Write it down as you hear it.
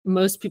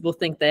most people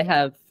think they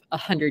have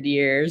 100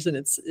 years and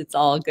it's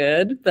all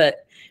good,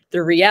 but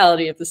the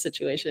reality of the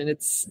situation,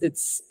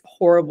 it's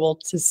horrible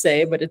to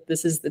say, but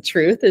this is the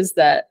truth, is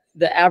that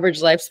the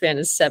average lifespan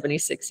is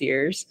 76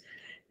 years.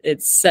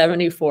 It's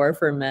 74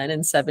 for men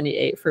and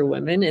 78 for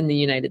women in the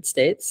United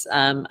States.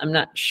 I'm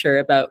not sure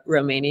about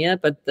Romania,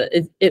 but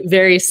it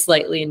varies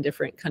slightly in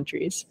different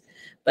countries.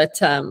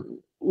 But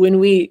when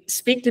we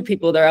speak to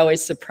people, they're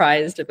always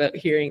surprised about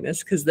hearing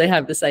this, because they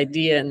have this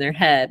idea in their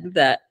head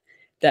that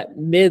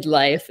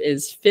midlife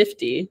is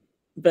 50,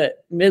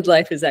 but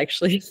midlife is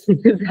actually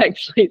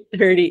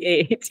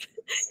 38.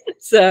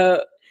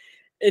 So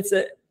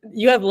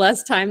you have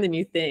less time than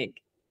you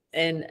think.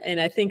 And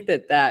I think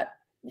that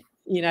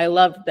I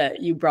love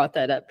that you brought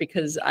that up,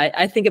 because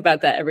I think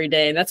about that every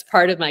day. And that's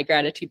part of my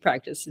gratitude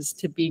practice, is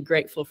to be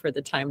grateful for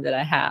the time that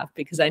I have,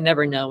 because I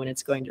never know when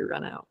it's going to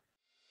run out.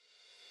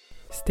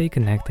 Stay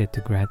connected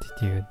to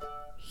gratitude.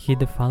 Hit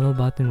the follow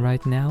button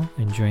right now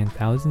and join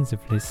thousands of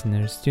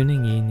listeners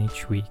tuning in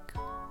each week.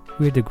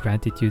 We're the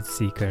Gratitude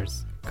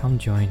Seekers. Come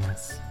join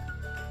us.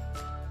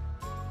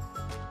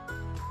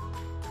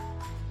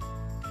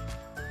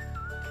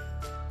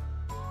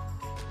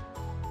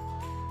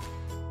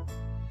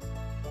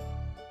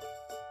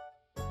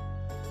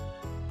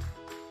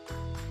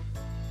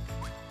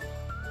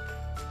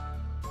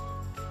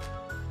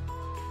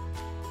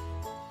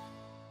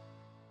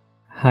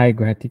 Hi,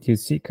 Gratitude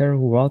Seeker.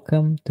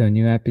 Welcome to a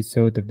new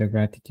episode of the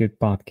Gratitude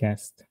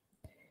Podcast.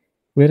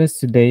 With us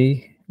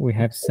today, we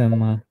have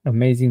some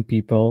amazing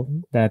people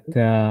that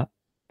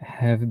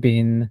have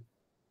been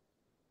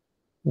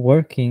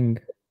working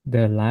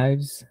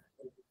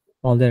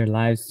all their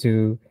lives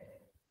to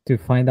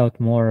find out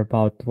more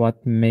about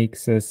what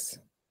makes us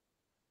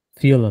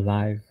feel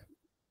alive,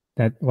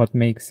 what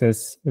makes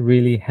us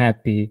really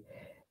happy,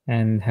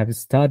 and have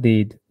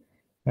studied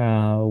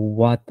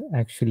what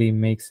actually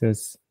makes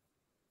us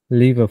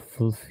live a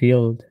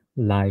fulfilled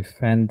life.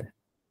 And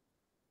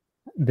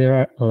there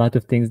are a lot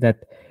of things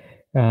that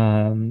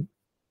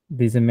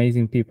these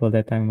amazing people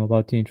that I'm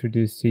about to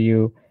introduce to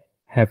you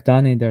have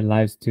done in their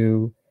lives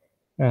to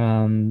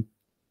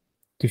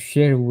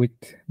share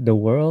with the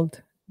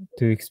world,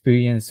 to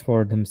experience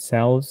for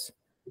themselves.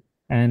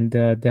 And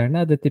they're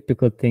not the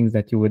typical things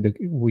that you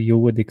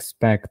would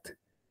expect.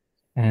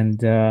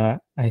 And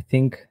I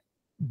think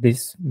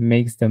this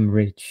makes them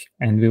rich.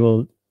 And we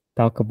will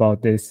talk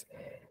about this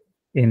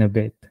in a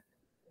bit.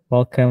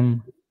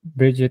 Welcome,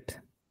 Bridget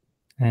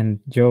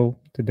and Joe,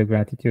 to the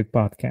Gratitude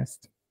Podcast.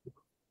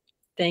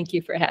 Thank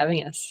you for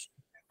having us.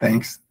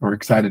 Thanks. We're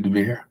excited to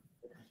be here.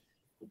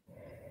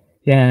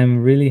 Yeah,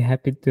 I'm really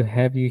happy to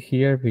have you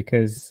here,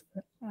 because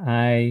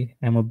I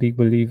am a big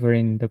believer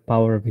in the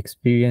power of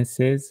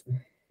experiences.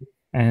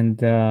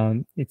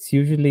 And it's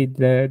usually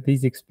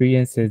these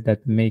experiences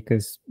that make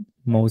us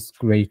most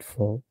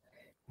grateful.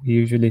 We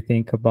usually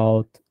think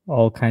about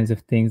all kinds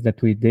of things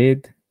that we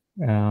did,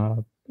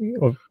 or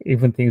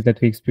even things that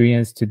we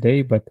experience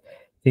today, but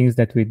things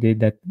that we did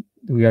that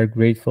we are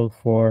grateful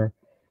for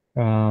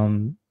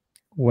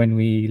when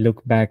we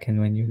look back,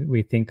 and when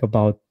we think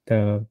about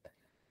the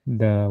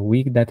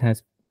week that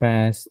has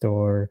passed,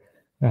 or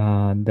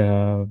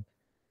the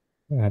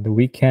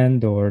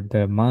weekend, or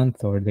the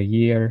month, or the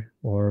year,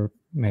 or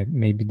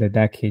maybe the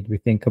decade. We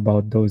think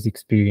about those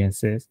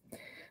experiences.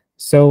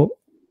 So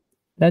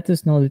let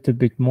us know a little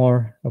bit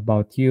more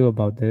about you,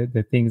 about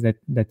the things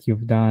that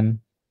you've done.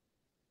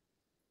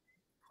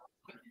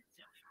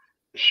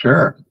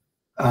 Sure.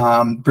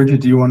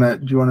 Bridget, do you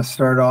want to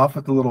start off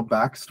with a little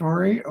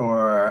backstory,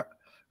 or?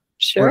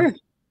 Sure.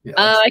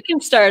 I can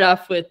start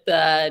off with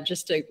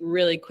just a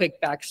really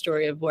quick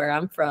backstory of where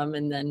I'm from,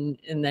 and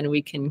then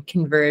we can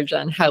converge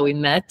on how we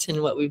met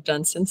and what we've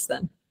done since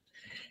then.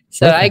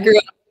 So okay. I grew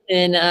up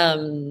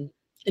in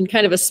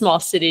kind of a small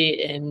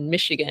city in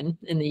Michigan,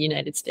 in the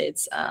United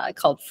States,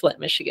 called Flint,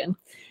 Michigan,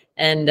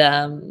 and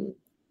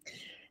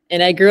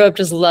I grew up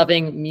just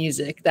loving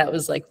music. That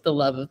was like the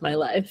love of my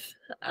life,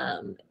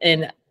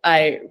 and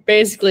I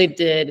basically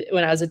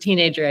when I was a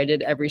teenager, I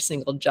did every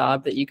single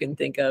job that you can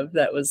think of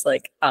that was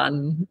like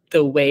on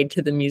the way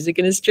to the music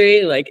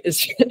industry. Like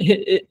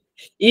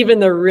even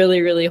the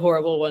really, really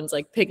horrible ones,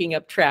 like picking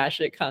up trash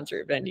at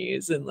concert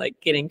venues and like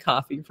getting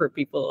coffee for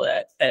people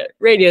at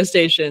radio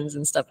stations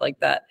and stuff like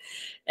that.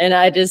 And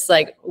I just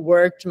like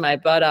worked my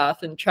butt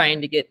off and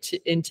trying to get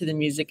into the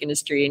music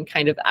industry, and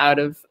kind of out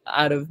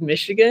of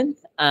Michigan.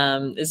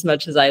 As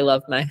much as I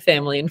love my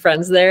family and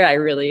friends there, I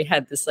really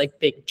had this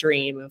like big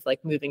dream of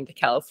like moving to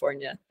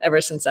California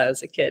ever since I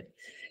was a kid.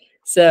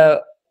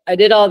 So I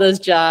did all those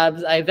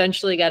jobs. I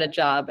eventually got a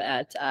job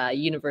at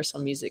Universal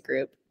Music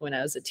Group when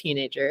I was a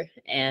teenager.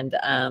 And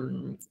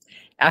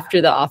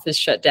after the office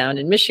shut down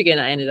in Michigan,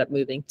 I ended up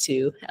moving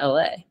to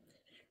LA.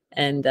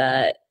 And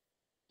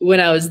when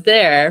I was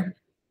there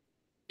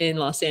in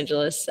Los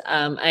Angeles,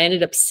 I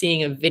ended up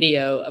seeing a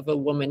video of a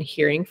woman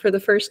hearing for the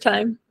first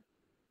time.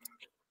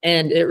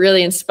 And it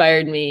really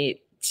inspired me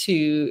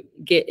to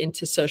get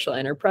into social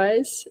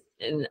enterprise.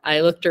 And I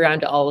looked around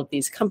to all of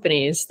these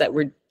companies that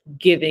were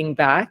giving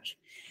back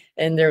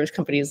And there was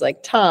companies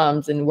like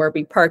Tom's and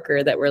Warby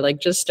Parker that were like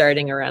just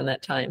starting around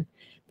that time.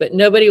 But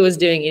nobody was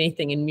doing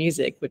anything in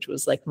music, which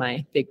was like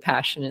my big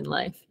passion in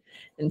life.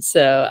 And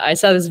so I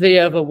saw this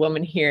video of a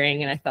woman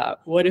hearing, and I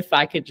thought, what if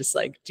I could just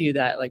like do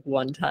that like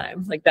one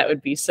time? Like that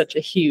would be such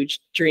a huge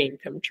dream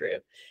come true.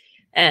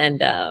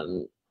 And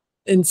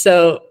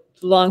so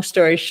long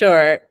story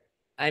short,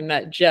 I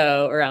met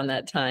Joe around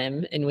that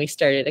time, and we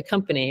started a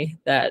company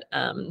that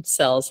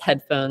sells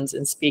headphones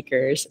and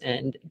speakers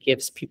and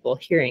gives people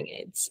hearing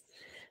aids.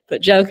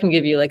 But Joe can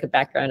give you like a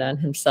background on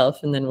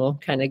himself, and then we'll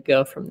kind of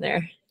go from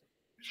there.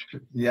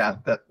 Yeah,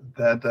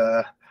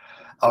 that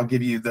I'll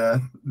give you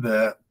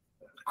the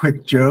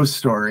quick Joe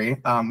story.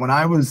 When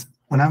I was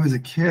a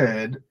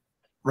kid,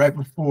 right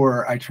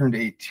before I turned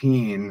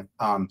 18,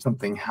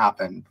 something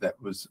happened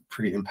that was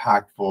pretty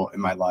impactful in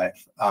my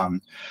life.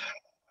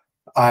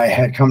 I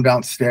had come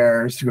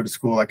downstairs to go to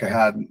school like I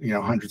had,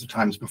 hundreds of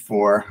times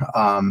before.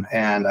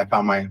 And I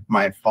found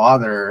my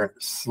father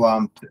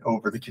slumped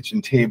over the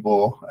kitchen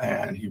table,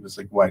 and he was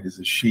like white as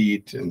a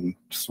sheet and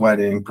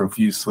sweating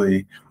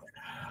profusely.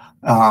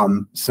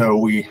 So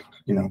we,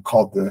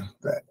 called the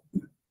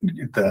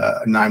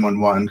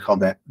 911, called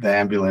the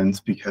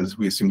ambulance because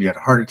we assumed he had a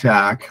heart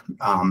attack.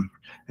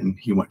 And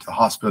he went to the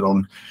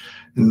hospital.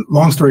 And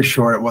long story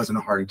short, it wasn't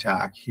a heart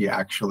attack. He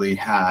actually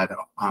had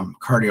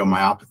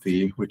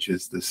cardiomyopathy, which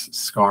is this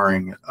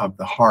scarring of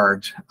the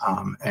heart,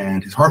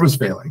 and his heart was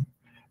failing.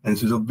 And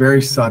this was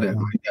very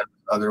sudden.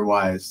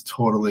 Otherwise,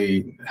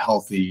 totally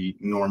healthy,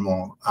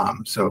 normal.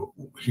 So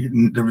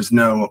there was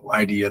no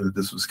idea that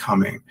this was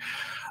coming.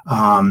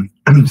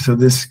 So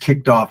this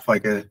kicked off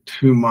like a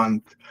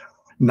 2-month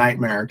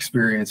nightmare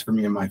experience for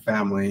me and my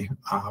family,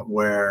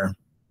 where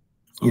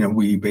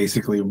we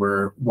basically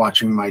were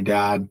watching my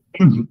dad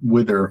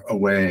wither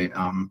away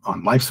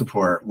on life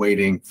support,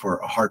 waiting for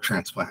a heart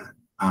transplant.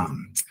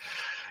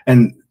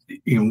 And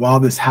while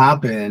this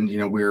happened,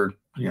 we were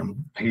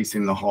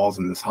pacing the halls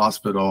in this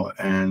hospital,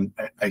 and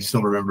I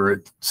still remember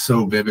it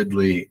so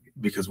vividly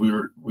because we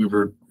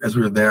were as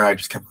we were there, I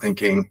just kept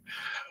thinking,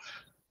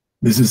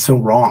 this is so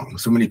wrong.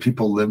 So many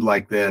people live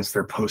like this.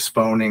 They're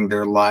postponing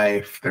their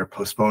life. They're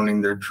postponing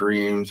their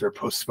dreams. They're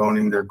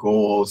postponing their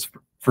goals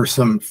for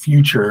some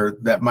future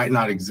that might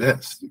not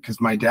exist. Because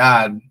my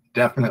dad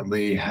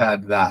definitely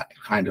had that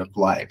kind of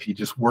life. He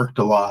just worked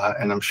a lot,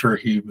 and I'm sure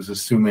he was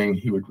assuming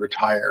he would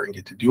retire and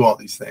get to do all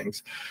these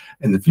things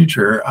in the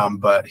future.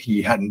 But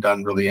he hadn't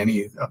done really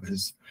any of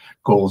his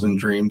goals and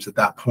dreams at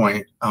that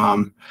point.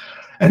 And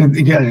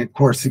again, of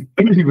course,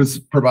 he was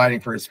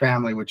providing for his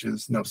family, which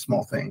is no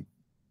small thing.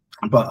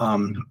 But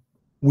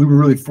we were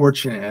really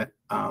fortunate.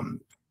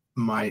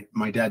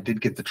 My dad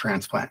did get the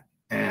transplant,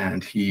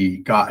 and he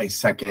got a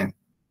second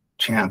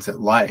chance at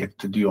life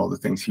to do all the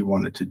things he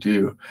wanted to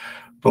do.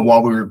 But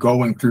while we were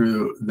going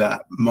through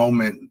that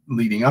moment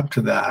leading up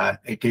to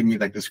that, it gave me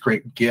like this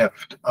great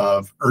gift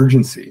of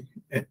urgency.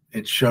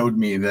 It showed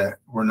me that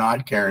we're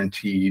not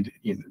guaranteed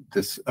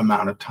this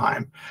amount of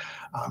time,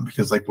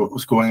 because like what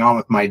was going on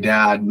with my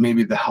dad,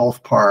 maybe the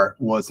health part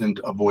wasn't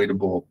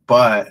avoidable,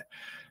 but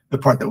the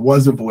part that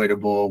was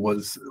avoidable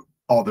was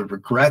all the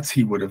regrets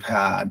he would have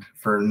had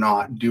for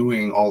not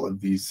doing all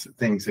of these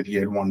things that he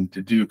had wanted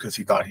to do because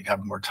he thought he'd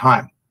have more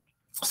time.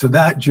 So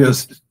that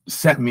just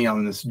set me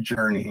on this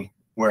journey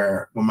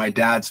where when my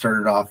dad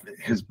started off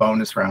his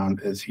bonus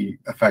round, as he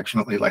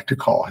affectionately liked to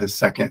call his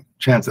second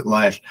chance at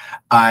life,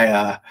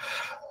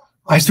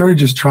 I started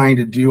just trying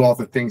to do all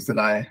the things that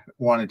I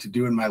wanted to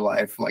do in my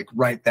life, like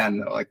right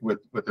then, like with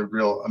a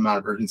real amount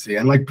of urgency.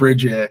 And like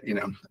Bridget,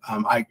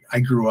 I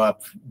grew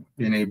up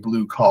in a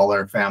blue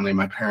collar family.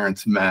 My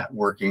parents met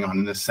working on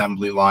an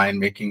assembly line,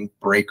 making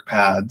brake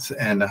pads.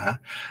 And,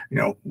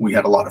 we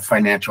had a lot of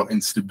financial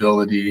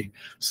instability.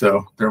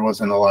 So there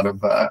wasn't a lot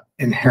of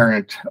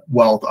inherent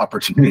wealth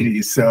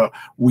opportunities. So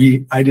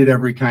I did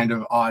every kind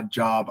of odd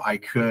job I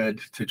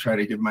could to try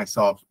to give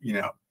myself,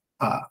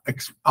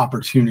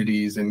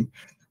 opportunities and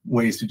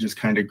ways to just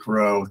kind of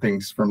grow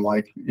things from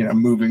like,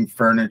 moving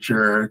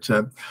furniture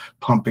to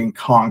pumping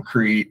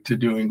concrete to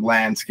doing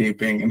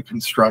landscaping and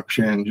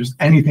construction, just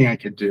anything I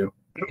could do.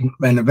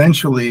 And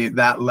eventually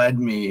that led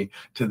me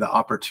to the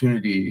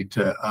opportunity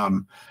to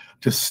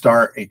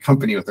start a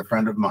company with a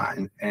friend of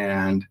mine.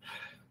 And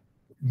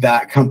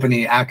that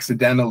company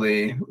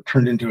accidentally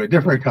turned into a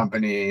different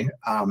company,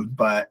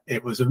 but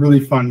it was a really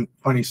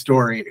funny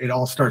story. It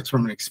all starts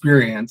from an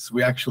experience.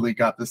 We actually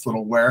got this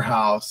little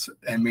warehouse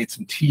and made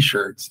some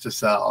t-shirts to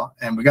sell.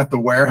 And we got the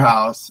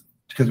warehouse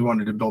because we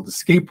wanted to build a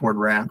skateboard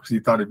ramp because we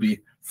thought it'd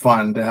be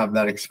fun to have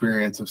that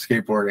experience of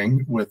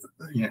skateboarding with,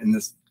 in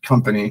this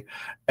company.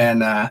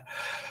 And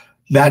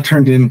that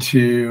turned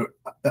into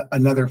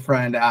another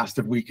friend asked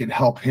if we could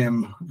help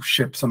him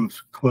ship some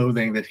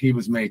clothing that he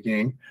was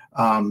making.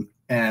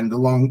 And the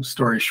long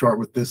story short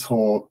with this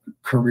whole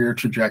career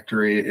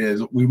trajectory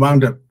is we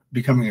wound up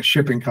becoming a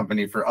shipping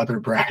company for other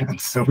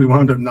brands. So we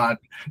wound up not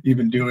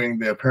even doing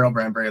the apparel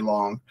brand very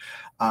long.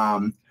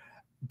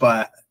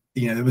 But,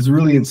 it was a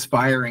really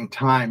inspiring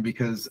time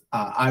because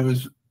I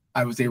was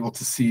I was able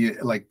to see,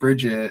 like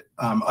Bridget,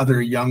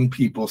 other young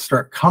people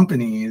start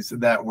companies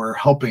that were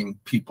helping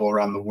people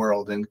around the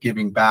world and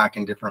giving back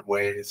in different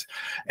ways.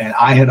 And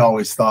I had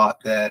always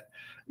thought that,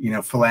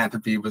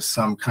 philanthropy was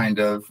some kind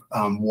of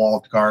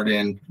walled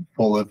garden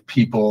full of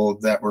people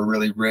that were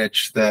really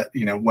rich that,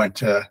 went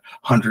to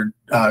 $100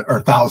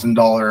 or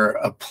 $1,000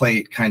 a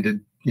plate kind of,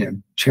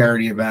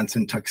 charity events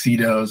and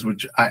tuxedos,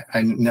 which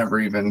I never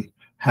even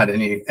had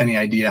any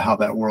idea how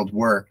that world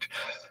worked.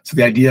 So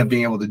the idea of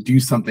being able to do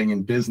something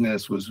in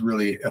business was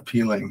really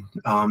appealing.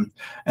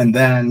 And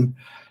then,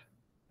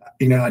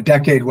 a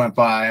decade went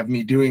by of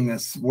me doing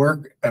this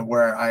work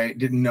where I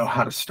didn't know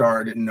how to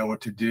start, didn't know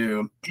what to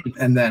do.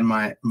 And then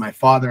my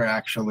father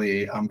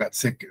actually got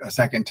sick a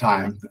second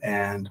time.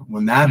 And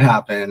when that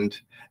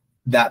happened,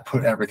 that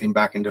put everything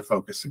back into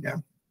focus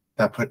again.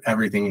 That put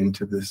everything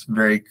into this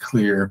very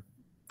clear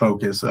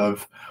focus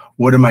of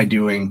what am I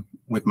doing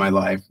with my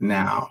life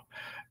now?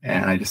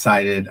 And I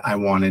decided I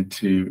wanted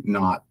to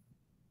not,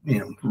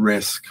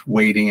 risk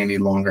waiting any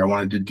longer. I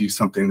wanted to do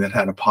something that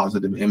had a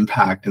positive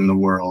impact in the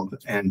world.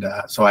 And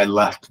so I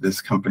left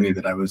this company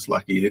that I was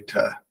lucky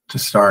to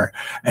start.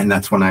 And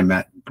that's when I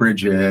met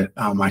Bridget.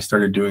 I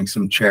started doing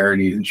some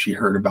charity and she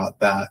heard about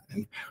that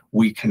and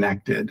we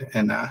connected.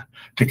 And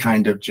to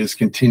kind of just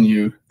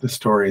continue the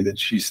story that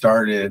she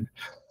started,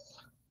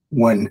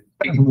 when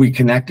we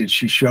connected,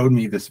 she showed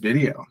me this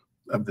video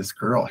of this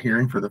girl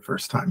hearing for the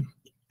first time.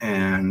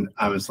 And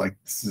I was like,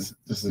 this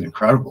is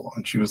incredible.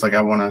 And she was like,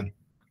 I want to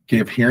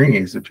give hearing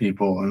aids to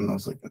people. And I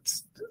was like,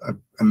 that's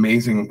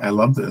amazing. I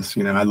love this.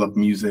 I love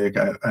music.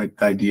 The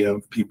idea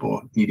of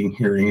people needing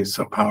hearing is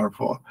so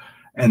powerful.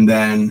 And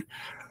then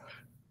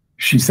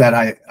she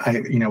said,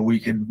 we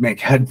could make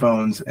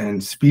headphones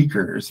and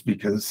speakers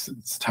because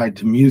it's tied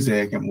to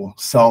music and we'll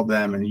sell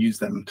them and use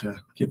them to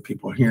give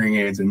people hearing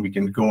aids. And we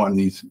can go on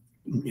these,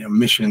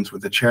 missions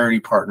with a charity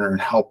partner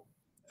and help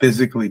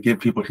physically give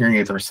people hearing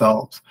aids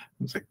ourselves.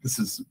 I was like,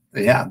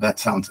 that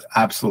sounds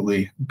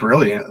absolutely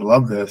brilliant. I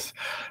love this.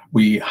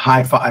 We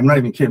high-five, I'm not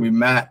even kidding. We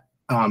met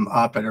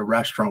up at a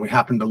restaurant. We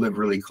happened to live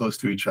really close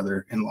to each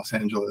other in Los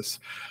Angeles.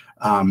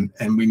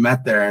 And we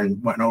met there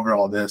and went over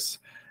all this.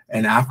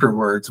 And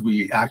afterwards,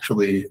 we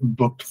actually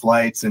booked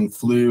flights and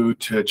flew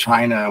to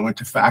China, went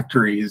to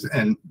factories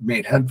and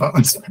made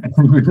headphones.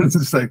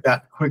 Just like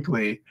that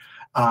quickly.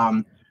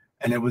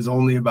 And it was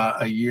only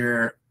about a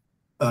year.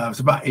 It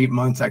was about 8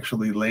 months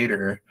actually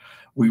later,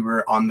 we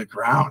were on the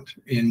ground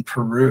in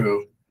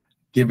Peru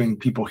giving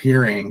people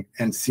hearing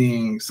and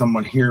seeing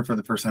someone hear for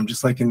the first time,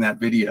 just like in that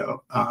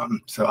video.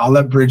 So I'll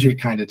let Bridget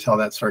kind of tell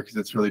that story because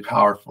it's really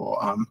powerful.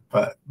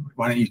 But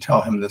why don't you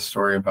tell him this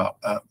story about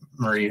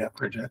Maria,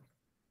 Bridget?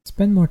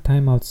 Spend more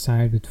time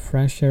outside with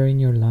fresh air in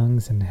your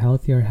lungs and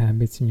healthier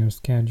habits in your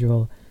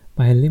schedule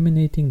by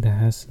eliminating the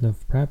hassle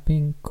of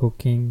prepping,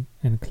 cooking,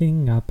 and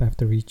cleaning up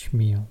after each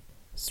meal.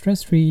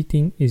 Stress-free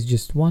eating is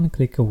just one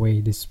click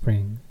away this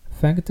spring.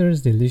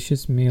 Factor's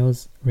delicious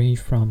meals range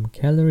from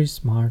Calorie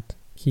Smart,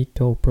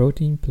 Keto,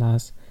 Protein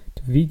Plus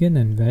to vegan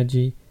and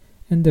veggie,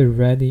 and they're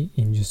ready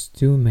in just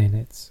 2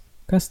 minutes.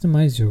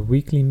 Customize your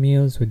weekly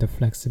meals with the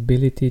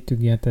flexibility to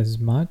get as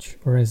much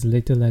or as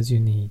little as you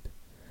need.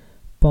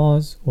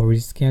 Pause or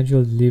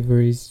reschedule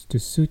deliveries to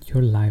suit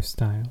your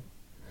lifestyle.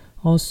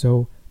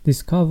 Also,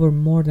 discover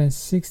more than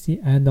 60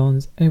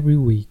 add-ons every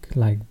week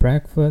like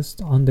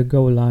breakfast,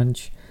 on-the-go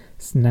lunch,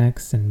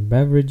 snacks and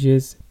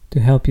beverages to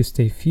help you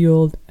stay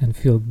fueled and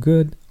feel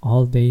good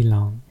all day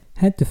long.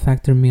 Head to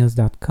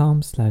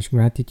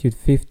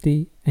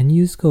factormeals.com/gratitude50 and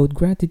use code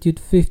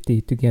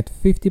gratitude50 to get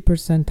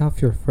 50%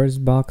 off your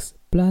first box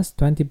plus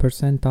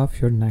 20% off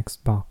your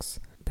next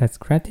box. That's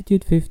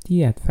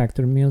gratitude50 at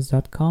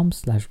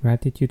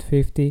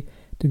factormeals.com/gratitude50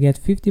 to get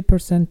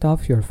 50%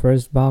 off your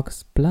first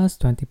box plus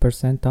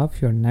 20%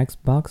 off your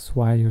next box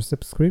while your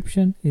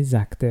subscription is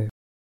active.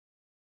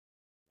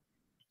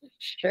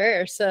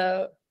 Sure.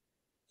 So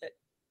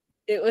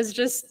it was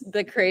just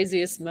the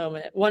craziest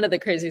moment. One of the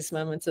craziest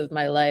moments of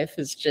my life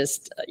is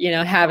just,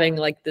 having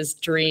like this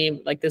dream,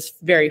 like this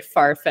very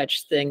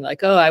far-fetched thing,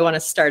 like, oh, I want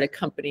to start a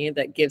company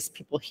that gives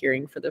people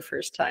hearing for the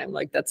first time.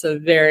 Like that's a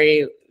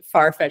very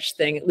far-fetched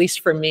thing, at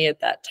least for me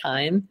at that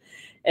time.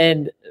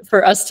 And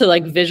for us to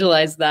like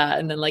visualize that.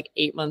 And then like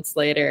 8 months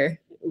later,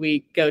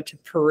 we go to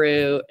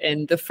Peru.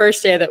 And the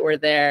first day that we're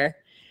there,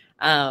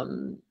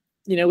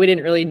 we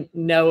didn't really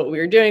know what we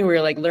were doing. We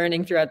were like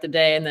learning throughout the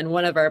day. And then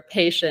one of our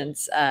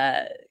patients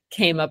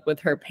came up with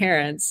her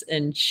parents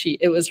and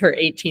it was her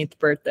 18th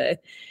birthday.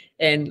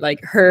 And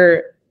like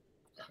her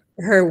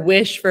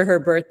wish for her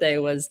birthday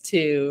was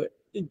to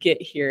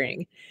get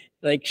hearing.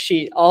 Like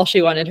all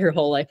she wanted her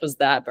whole life was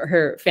that, but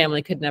her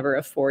family could never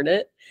afford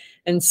it.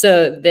 And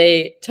so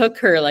they took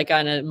her like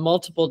on a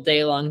multiple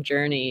day long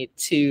journey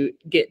to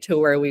get to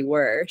where we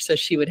were. So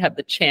she would have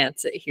the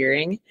chance at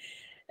hearing.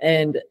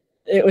 And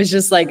it was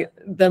just like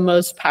the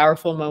most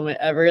powerful moment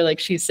ever. Like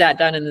she sat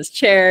down in this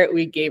chair,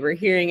 we gave her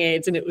hearing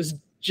aids, and it was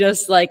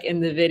just like in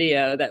the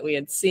video that we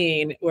had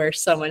seen where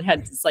someone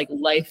had this like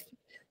life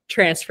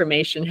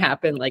transformation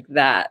happen like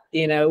that,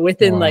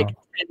 within like 10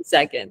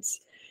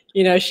 seconds.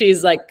 you know,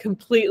 she's like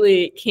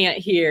completely can't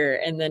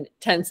hear. And then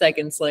 10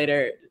 seconds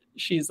later,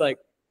 she's like,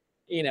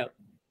 you know,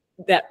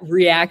 that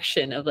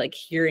reaction of like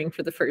hearing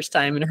for the first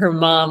time. And her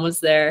mom was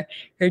there,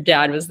 her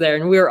dad was there,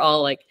 and we were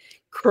all like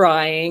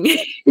crying.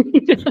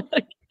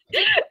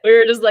 We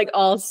were just like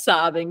all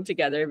sobbing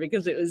together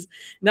because it was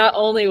not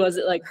only was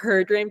it like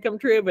her dream come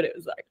true, but it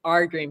was like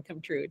our dream come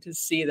true to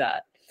see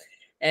that.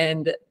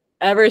 And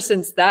ever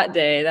since that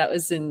day, that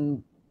was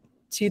in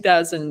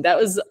 2000, that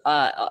was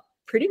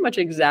pretty much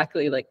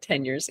exactly like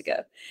 10 years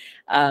ago.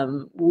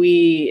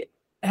 We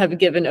have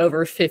given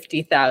over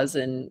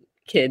 50,000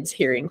 kids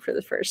hearing for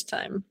the first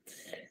time.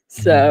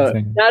 So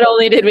Amazing. not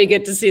only did we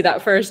get to see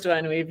that first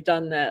one, we've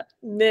done that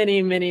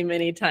many, many,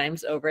 many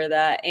times over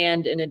that.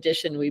 And in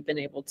addition, we've been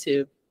able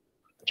to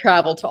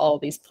travel to all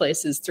these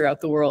places throughout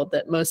the world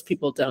that most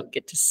people don't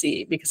get to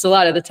see, because a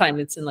lot of the time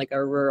it's in like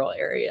a rural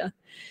area.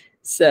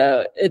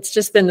 So it's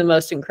just been the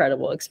most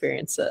incredible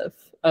experience of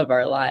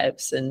our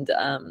lives, and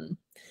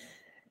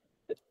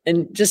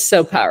just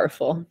so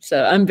powerful.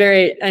 So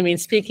I mean,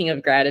 speaking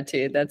of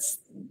gratitude, that's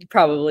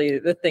probably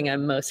the thing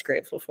I'm most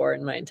grateful for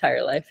in my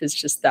entire life, is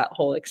just that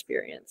whole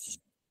experience.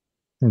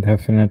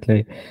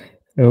 Definitely.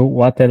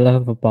 What I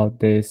love about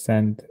this,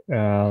 and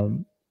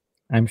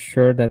I'm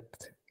sure that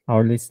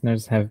our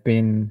listeners have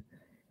been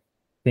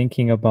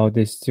thinking about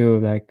this too,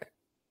 like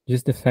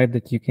just the fact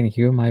that you can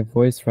hear my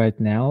voice right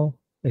now,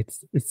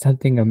 it's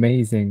something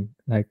amazing.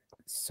 Like,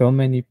 so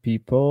many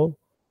people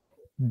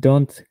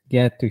don't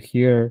get to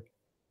hear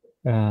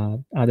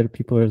other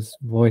people's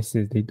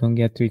voices. They don't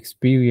get to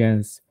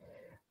experience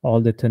all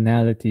the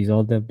tonalities,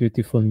 all the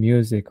beautiful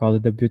music, all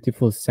the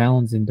beautiful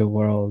sounds in the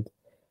world.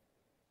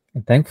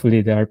 And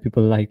thankfully, there are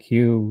people like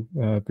you,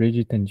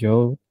 Bridget and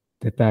Joe,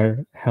 that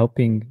are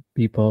helping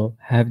people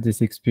have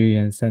this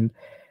experience. And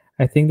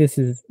I think this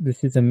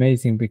is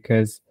amazing,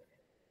 because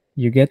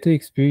you get to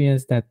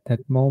experience that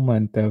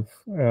moment of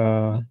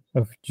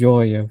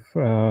joy,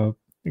 of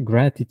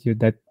gratitude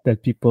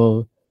that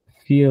people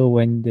feel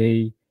when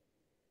they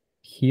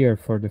hear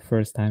for the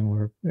first time,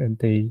 or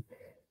they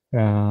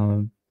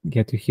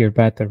get to hear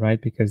better,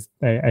 right? Because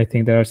I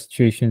think there are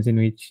situations in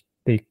which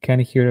they can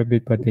hear a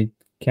bit, but they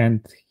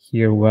can't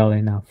hear well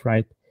enough,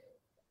 right?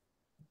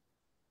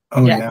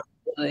 Oh yeah.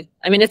 Absolutely.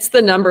 I mean, it's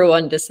the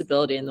 #1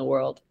 disability in the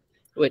world,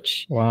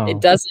 which Wow.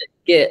 it doesn't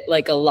get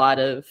like a lot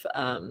of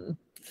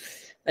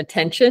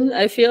attention,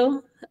 I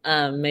feel.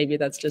 Maybe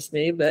that's just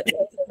me, but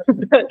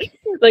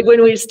like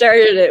when we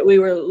started it, we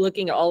were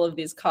looking at all of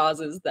these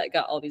causes that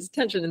got all these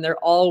attention, and they're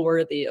all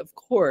worthy, of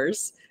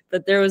course,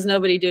 but there was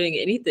nobody doing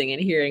anything in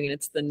hearing, and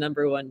it's the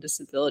 #1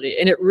 disability.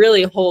 And it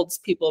really holds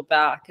people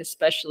back,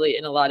 especially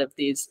in a lot of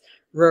these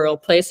rural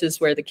places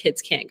where the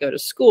kids can't go to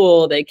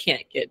school, they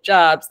can't get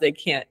jobs, they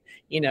can't,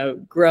 you know,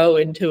 grow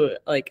into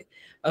like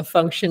a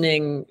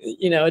functioning,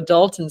 you know,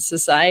 adult in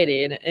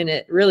society. And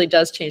it really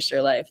does change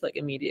their life like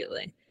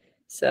immediately.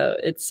 So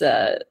it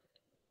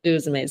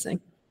was amazing.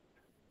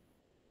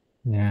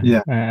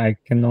 Yeah. I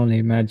can only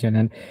imagine.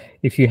 And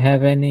if you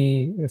have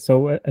any,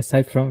 so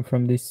aside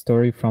from this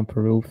story from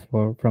Peru,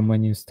 from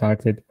when you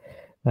started,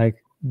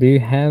 like, do you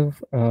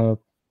have a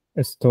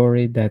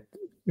story that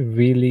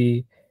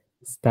really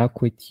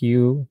stuck with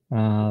you,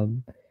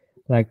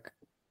 like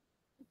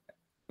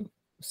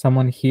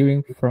someone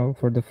hearing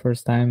for the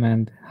first time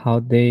and how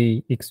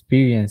they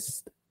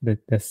experienced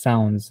the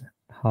sounds,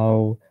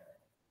 how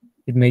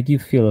it made you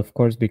feel, of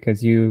course,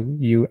 because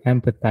you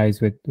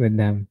empathize with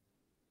them?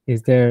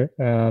 Is there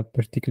a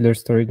particular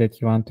story that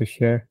you want to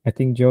share? I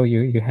think, Joe,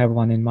 you have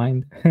one in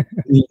mind.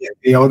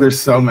 Yeah, there's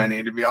so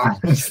many, to be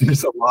honest.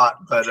 There's a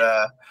lot, but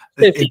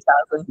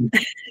 50,000.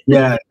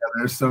 Yeah,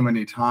 there's so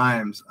many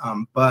times.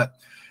 But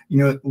you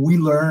know, we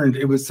learned,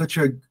 it was such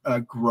a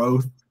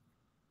growth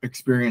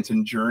experience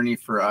and journey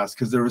for us,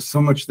 because there was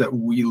so much that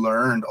we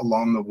learned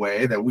along the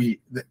way that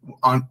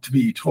to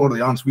be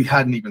totally honest, we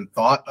hadn't even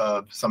thought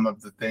of some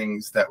of the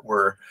things that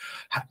were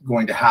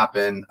going to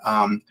happen.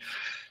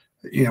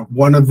 You know,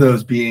 one of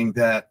those being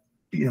that,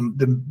 you know,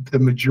 the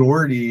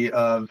majority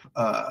of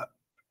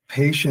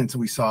patients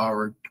we saw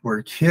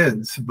were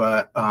kids,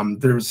 but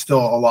there was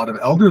still a lot of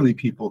elderly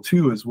people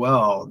too as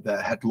well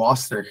that had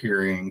lost their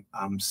hearing.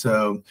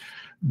 So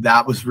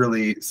that was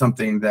really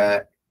something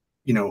that,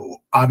 you know,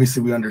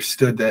 obviously we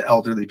understood that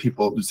elderly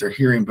people lose their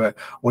hearing, but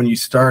when you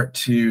start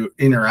to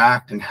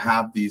interact and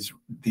have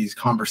these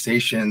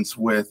conversations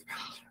with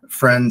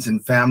friends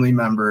and family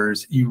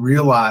members, you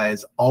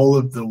realize all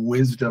of the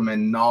wisdom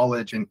and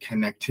knowledge and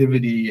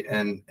connectivity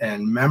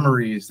and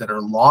memories that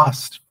are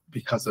lost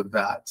because of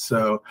that.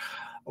 So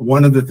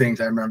one of the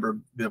things I remember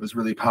that was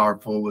really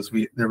powerful was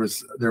there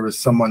was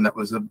someone that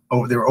was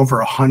they were over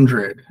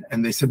 100,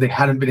 and they said they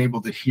hadn't been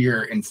able to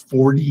hear in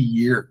 40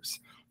 years,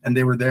 and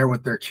they were there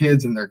with their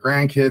kids and their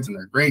grandkids and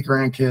their great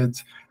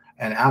grandkids.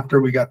 And after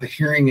we got the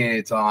hearing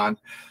aids on,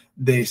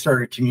 they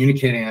started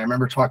communicating. I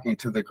remember talking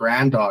to the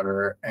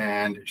granddaughter,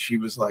 and she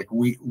was like,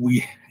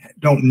 we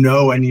don't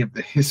know any of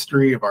the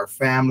history of our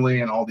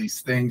family and all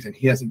these things, and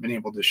he hasn't been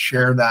able to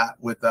share that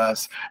with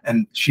us.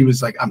 And she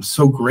was like, I'm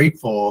so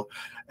grateful.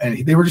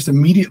 And they were just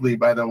immediately,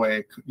 by the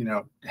way,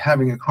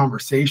 having a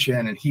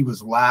conversation, and he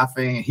was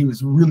laughing, and he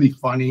was really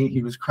funny.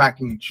 He was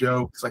cracking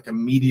jokes like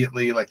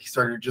immediately, like he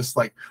started just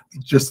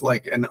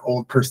like an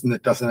old person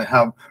that doesn't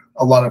have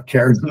a lot of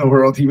cares in the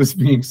world. He was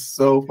being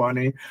so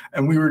funny.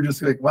 And we were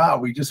just like, wow,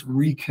 we just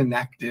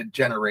reconnected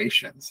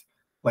generations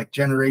Wow.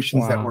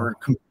 that were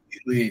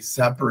completely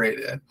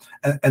separated.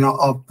 And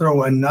I'll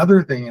throw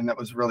another thing in that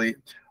was really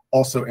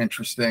also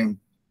interesting,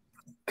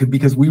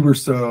 because we were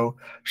so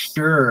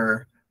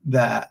sure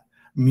that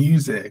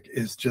music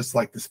is just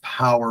like this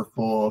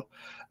powerful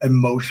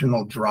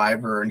emotional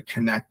driver and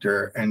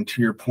connector. And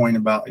to your point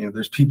about,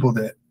 there's people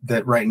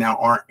that right now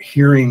aren't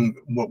hearing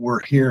what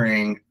we're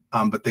hearing,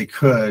 but they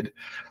could.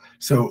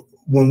 So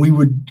when we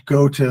would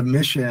go to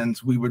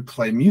missions, we would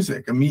play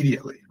music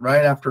immediately.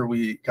 Right after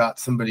we got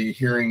somebody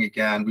hearing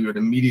again, we would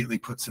immediately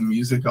put some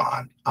music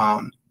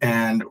on.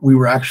 And we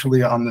were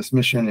actually on this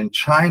mission in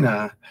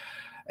China,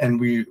 and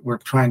we were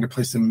trying to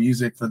play some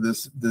music for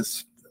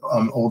this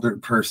older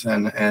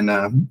person,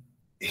 and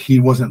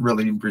he wasn't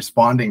really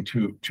responding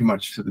too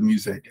much to the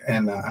music.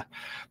 And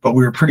but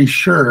we were pretty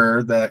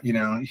sure that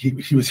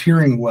he was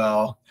hearing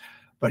well,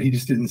 but he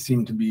just didn't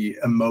seem to be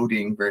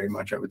emoting very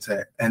much, I would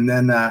say. And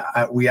then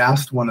we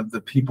asked one of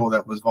the people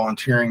that was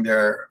volunteering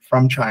there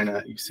from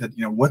China. He said,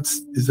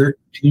 can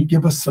you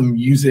give us some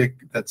music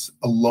that's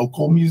a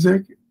local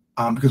music?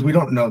 Because we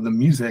don't know the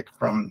music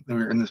we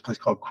were in this place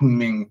called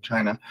Kunming,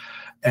 China.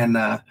 And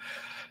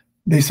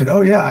they said, oh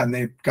yeah, and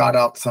they got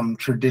out some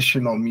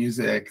traditional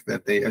music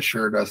that they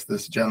assured us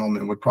this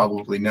gentleman would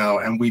probably know.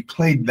 And we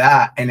played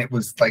that, and it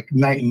was like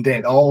night and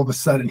day. All of a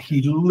sudden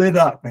he lit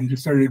up and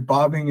just started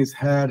bobbing his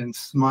head and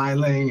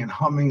smiling and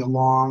humming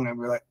along. And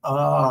we're like,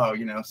 oh,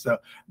 so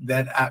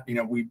that,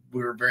 we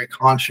were very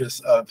conscious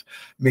of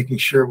making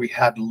sure we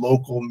had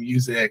local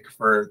music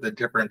for the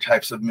different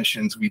types of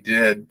missions we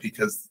did,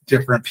 because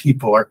different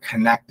people are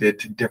connected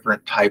to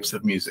different types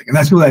of music. And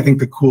that's really, I think,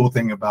 the cool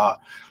thing about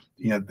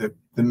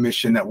the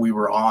mission that we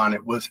were on.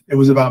 It was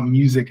about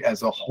music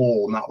as a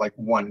whole, not like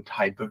one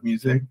type of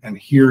music, and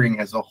hearing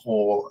as a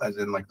whole, as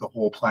in like the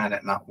whole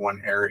planet, not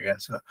one area.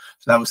 So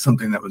that was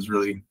something that was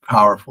really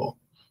powerful.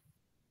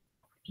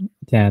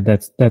 Yeah,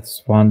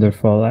 that's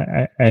wonderful.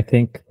 I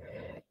think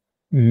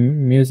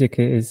music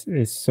is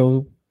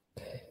so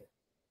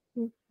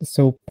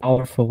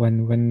powerful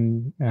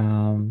when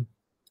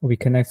we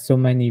connect so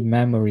many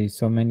memories,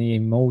 so many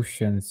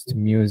emotions to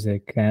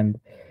music. And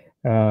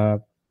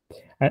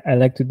I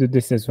like to do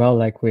this as well,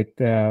 like with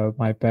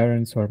my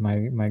parents or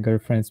my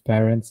girlfriend's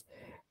parents.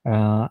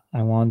 I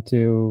want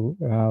to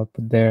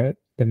put the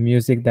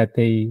music that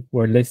they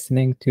were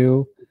listening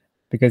to,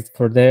 because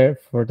for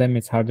them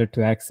it's harder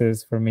to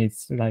access. For me,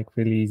 it's like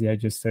really easy. I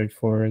just search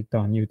for it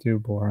on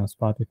YouTube or on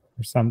Spotify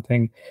or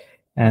something,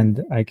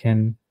 and I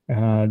can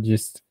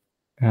just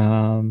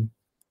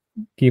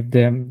give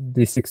them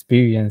this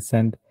experience,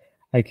 and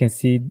I can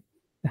see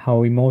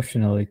how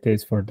emotional it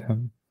is for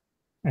them.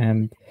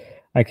 And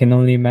I can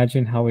only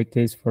imagine how it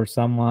is for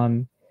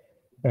someone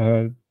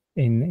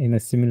in a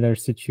similar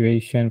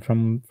situation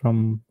from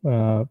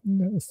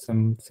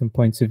some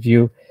points of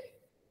view,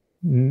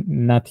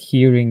 not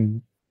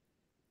hearing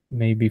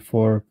maybe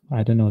for,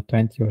 I don't know,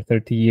 20 or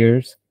 30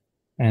 years,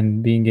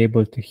 and being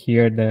able to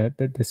hear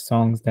the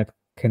songs that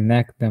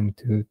connect them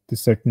to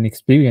certain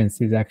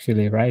experiences,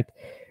 actually, right?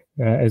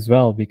 As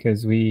well,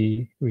 because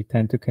we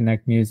tend to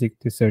connect music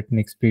to certain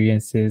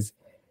experiences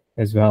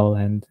as well.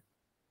 And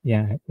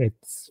yeah,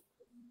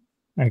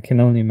 I can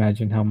only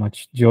imagine how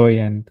much joy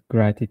and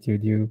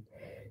gratitude you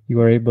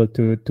are able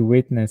to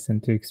witness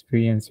and to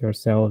experience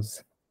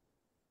yourselves.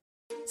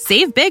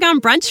 Save big on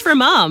brunch for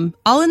mom,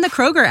 all in the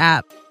Kroger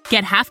app.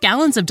 Get half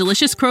gallons of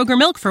delicious Kroger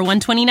milk for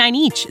 $1.29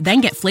 each.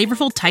 Then get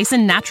flavorful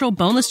Tyson natural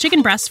boneless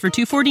chicken breasts for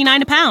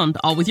 $2.49 a pound,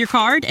 all with your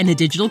card and a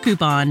digital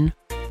coupon.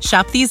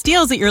 Shop these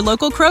deals at your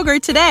local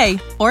Kroger today,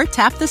 or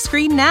tap the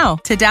screen now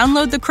to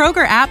download the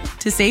Kroger app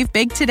to save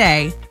big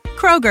today.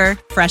 Kroger,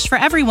 fresh for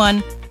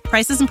everyone.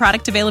 Prices and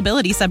product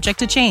availability subject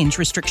to change.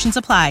 Restrictions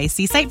apply.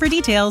 See site for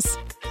details.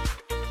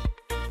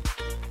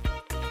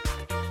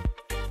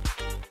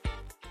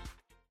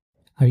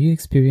 Are you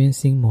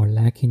experiencing more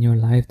lack in your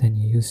life than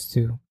you used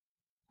to?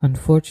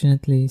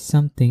 Unfortunately,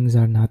 some things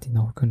are not in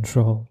our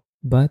control,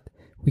 but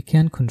we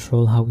can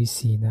control how we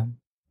see them.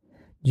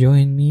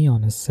 Join me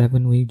on a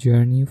 7-week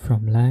journey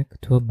from lack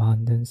to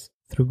abundance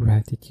through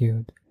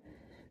gratitude.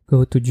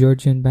 Go to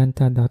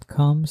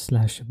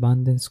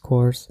georgianbenta.com/abundance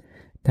course.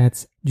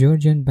 That's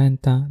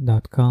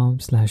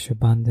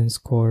georgianbenta.com/abundance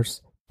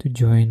course to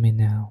join me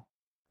now.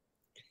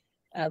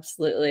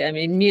 Absolutely. I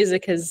mean,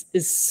 music is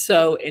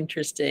so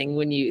interesting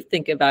when you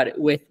think about it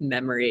with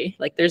memory.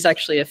 Like, there's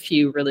actually a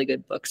few really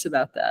good books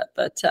about that,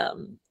 but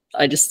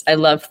I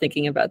love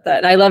thinking about that.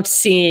 And I loved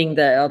seeing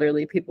the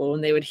elderly people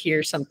when they would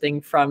hear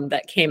something from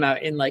that came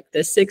out in like the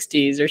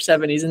 60s or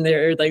 70s, and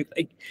they're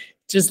like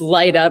just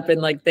light up,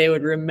 and like they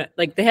would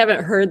like they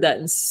haven't heard that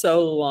in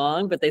so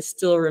long, but they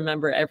still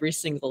remember every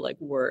single like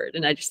word.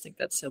 And I just think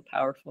that's so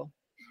powerful.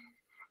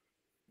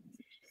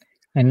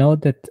 I know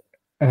that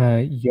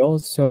you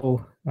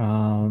also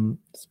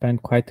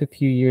spent quite a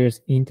few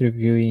years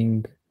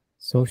interviewing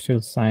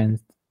social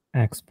science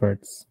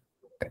experts,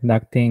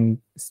 conducting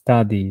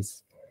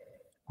studies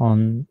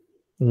on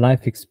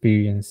life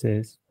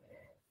experiences.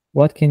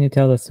 What can you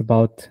tell us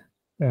about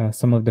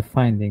some of the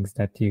findings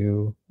that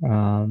you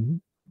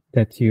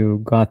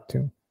got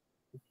to?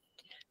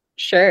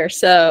 Sure.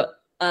 So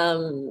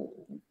the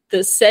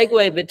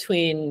segue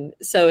between,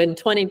 so in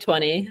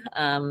 2020,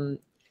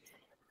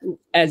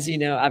 as you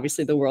know,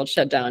 obviously the world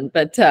shut down,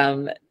 but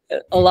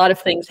a lot of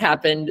things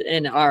happened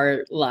in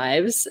our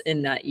lives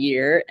in that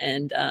year.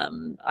 And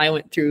I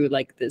went through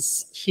like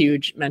this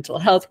huge mental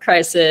health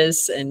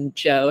crisis, and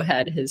Joe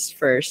had his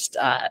first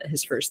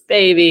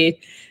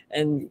baby,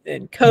 and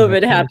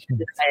COVID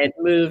happened. I had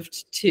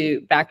moved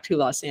back to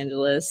Los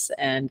Angeles,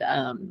 and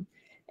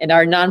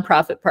our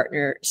nonprofit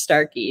partner,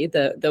 Starkey,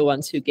 the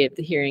ones who gave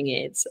the hearing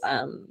aids,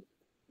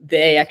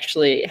 they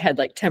actually had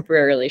like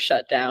temporarily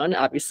shut down.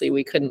 Obviously,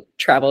 we couldn't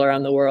travel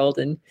around the world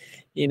and,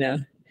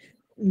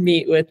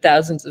 meet with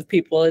thousands of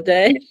people a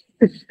day.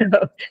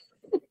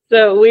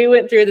 So we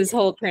went through this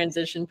whole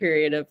transition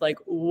period of like,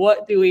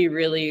 what do we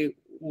really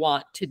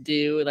want to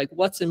do? Like,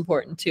 what's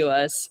important to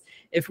us?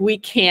 If we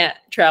can't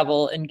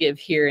travel and give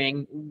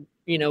hearing,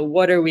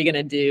 what are we going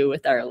to do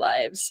with our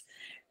lives?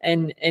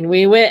 And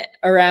we went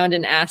around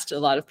and asked a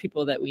lot of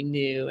people that we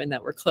knew and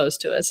that were close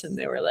to us. And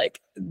they were like,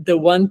 the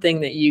one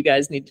thing that you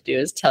guys need to do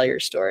is tell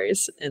your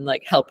stories and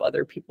like help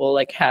other people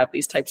like have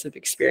these types of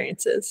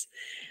experiences.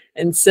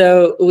 And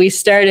so we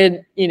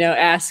started,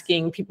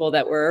 asking people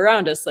that were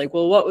around us, like,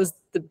 well, what was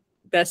the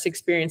best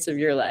experience of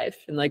your life?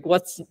 And like,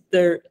 what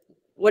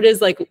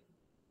is like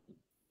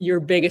your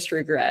biggest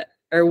regret?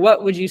 Or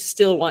what would you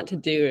still want to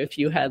do if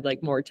you had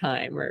like more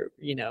time or,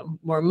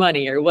 more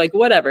money or like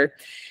whatever,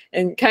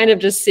 and kind of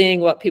just seeing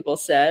what people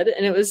said.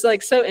 And it was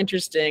like so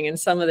interesting. And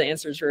some of the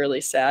answers were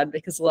really sad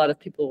because a lot of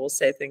people will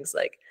say things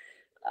like,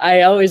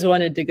 I always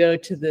wanted to go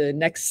to the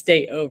next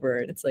state over.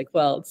 And it's like,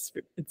 well,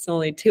 it's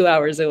only 2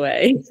 hours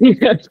away.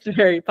 It's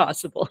very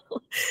possible.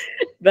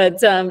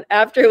 But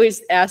after we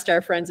asked our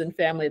friends and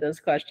family those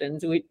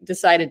questions, we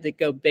decided to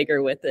go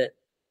bigger with it.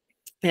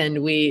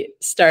 And we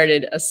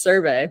started a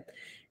survey,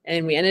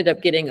 and we ended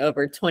up getting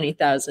over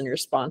 20,000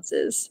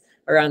 responses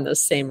around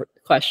those same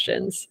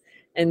questions.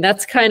 And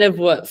that's kind of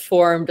what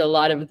formed a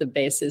lot of the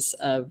basis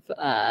of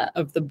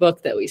the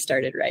book that we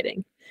started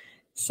writing.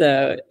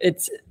 So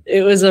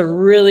it was a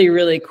really,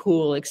 really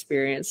cool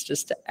experience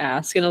just to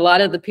ask. And a lot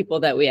of the people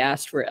that we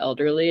asked were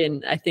elderly.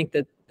 And I think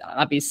that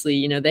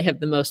obviously, they have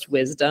the most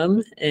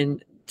wisdom.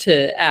 And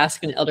to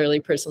ask an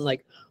elderly person,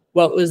 like,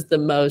 what was the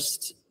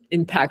most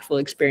impactful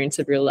experience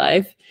of your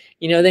life?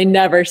 They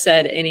never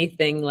said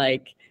anything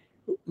like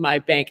my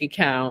bank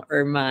account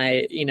or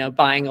my,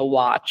 buying a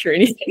watch or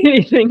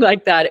anything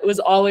like that. It was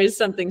always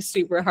something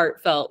super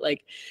heartfelt,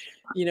 like,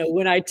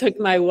 when I took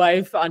my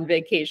wife on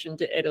vacation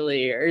to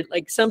Italy, or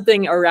like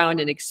something around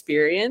an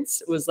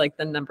experience was like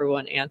the number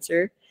one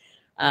answer.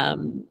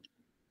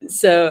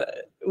 So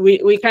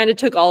we kind of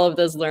took all of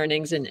those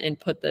learnings and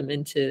put them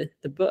into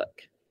the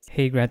book.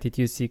 Hey,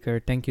 Gratitude Seeker,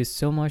 thank you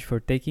so much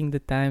for taking the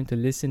time to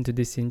listen to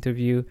this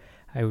interview.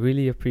 I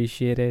really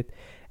appreciate it.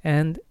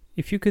 And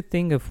if you could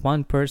think of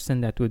one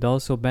person that would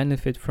also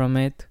benefit from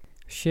it,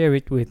 share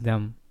it with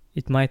them.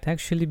 It might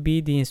actually be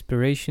the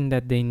inspiration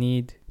that they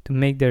need to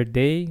make their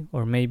day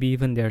or maybe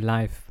even their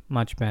life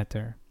much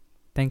better.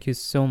 Thank you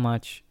so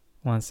much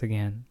once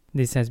again.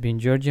 This has been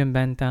Georgian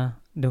Benta.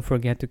 Don't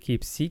forget to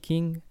keep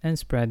seeking and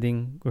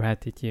spreading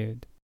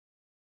gratitude.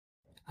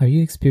 Are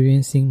you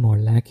experiencing more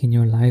lack in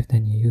your life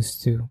than you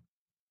used to?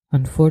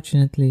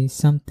 Unfortunately,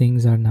 some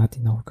things are not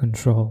in our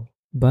control,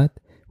 but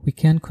we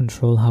can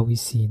control how we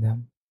see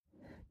them.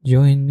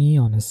 Join me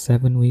on a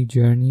 7-week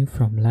journey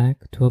from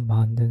lack to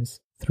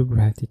abundance through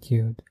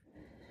gratitude.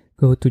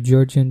 Go to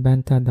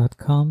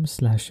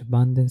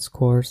georgianbenta.com/abundance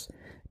course.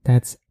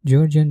 That's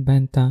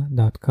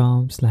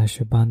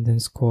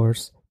georgianbenta.com/abundance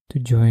course to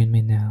join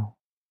me now.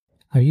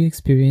 Are you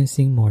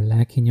experiencing more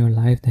lack in your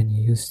life than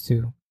you used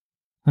to?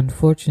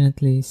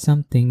 Unfortunately,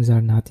 some things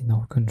are not in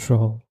our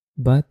control,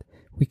 but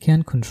we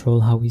can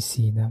control how we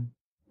see them.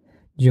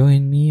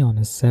 Join me on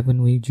a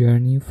 7-week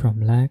journey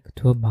from lack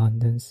to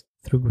abundance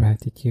through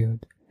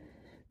gratitude.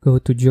 Go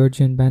to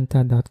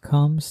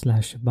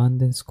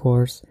georgianbenta.com/abundance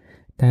course.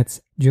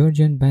 That's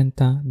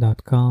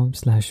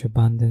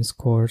georgianbenta.com/abundance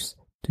course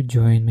to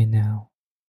join me now.